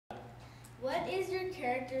What is your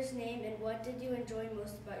character's name and what did you enjoy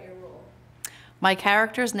most about your role? My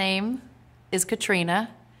character's name is Katrina,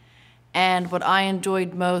 and what I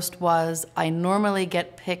enjoyed most was I normally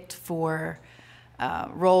get picked for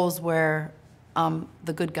roles where I'm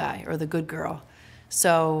the good guy or the good girl.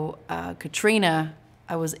 So Katrina,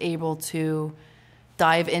 I was able to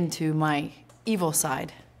dive into my evil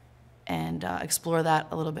side and explore that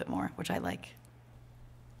a little bit more, which I like.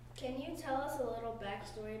 Can you tell us a little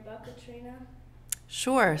backstory about Katrina?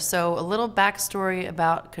 Sure. So a little backstory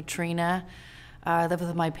about Katrina. I lived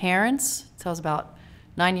with my parents until I was about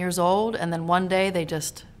 9 years old, and then one day they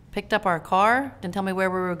just picked up our car, didn't tell me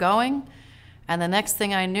where we were going, and the next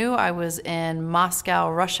thing I knew, I was in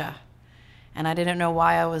Moscow, Russia, and I didn't know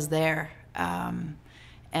why I was there. And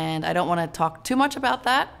I don't want to talk too much about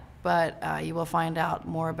that, but you will find out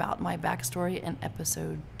more about my backstory in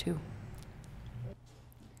episode 2.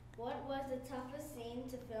 What was the toughest scene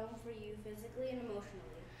to film for you physically and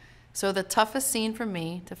emotionally? So the toughest scene for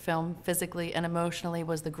me to film physically and emotionally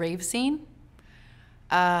was the grave scene.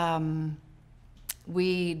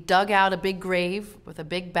 We dug out a big grave with a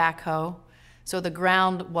big backhoe, so the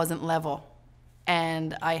ground wasn't level.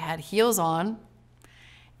 And I had heels on,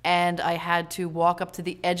 and I had to walk up to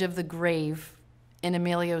the edge of the grave in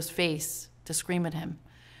Emilio's face to scream at him.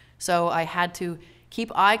 So I had to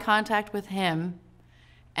keep eye contact with him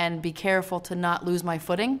and be careful to not lose my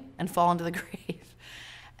footing and fall into the grave.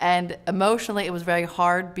 And emotionally, it was very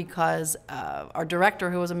hard because our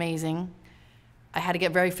director, who was amazing, I had to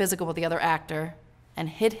get very physical with the other actor and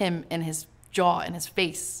hit him in his jaw, in his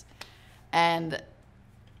face. And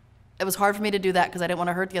it was hard for me to do that because I didn't want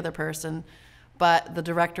to hurt the other person. But the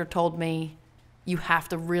director told me, you have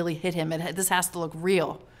to really hit him. This has to look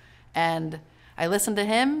real. And I listened to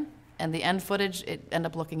him, and the end footage, it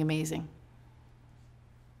ended up looking amazing.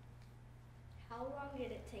 How long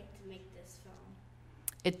did it take to make this film?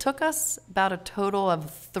 It took us about a total of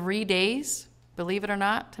 3 days, believe it or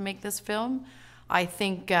not, to make this film. I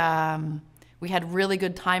think we had really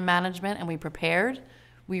good time management and we prepared.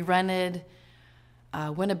 We rented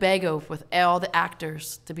Winnebago with all the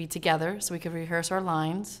actors to be together so we could rehearse our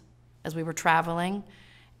lines as we were traveling.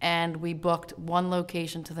 And we booked one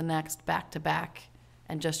location to the next back to back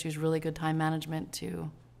and just used really good time management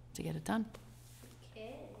to get it done.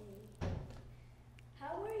 Okay.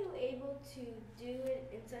 How were you able to do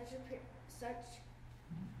it in such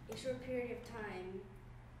a short period of time?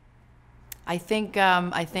 I think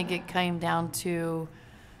it came down to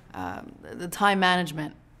the time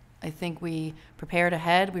management. I think we prepared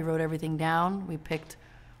ahead, we wrote everything down, we picked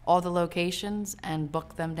all the locations and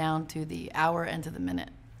booked them down to the hour and to the minute.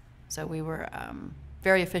 So we were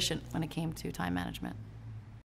very efficient when it came to time management.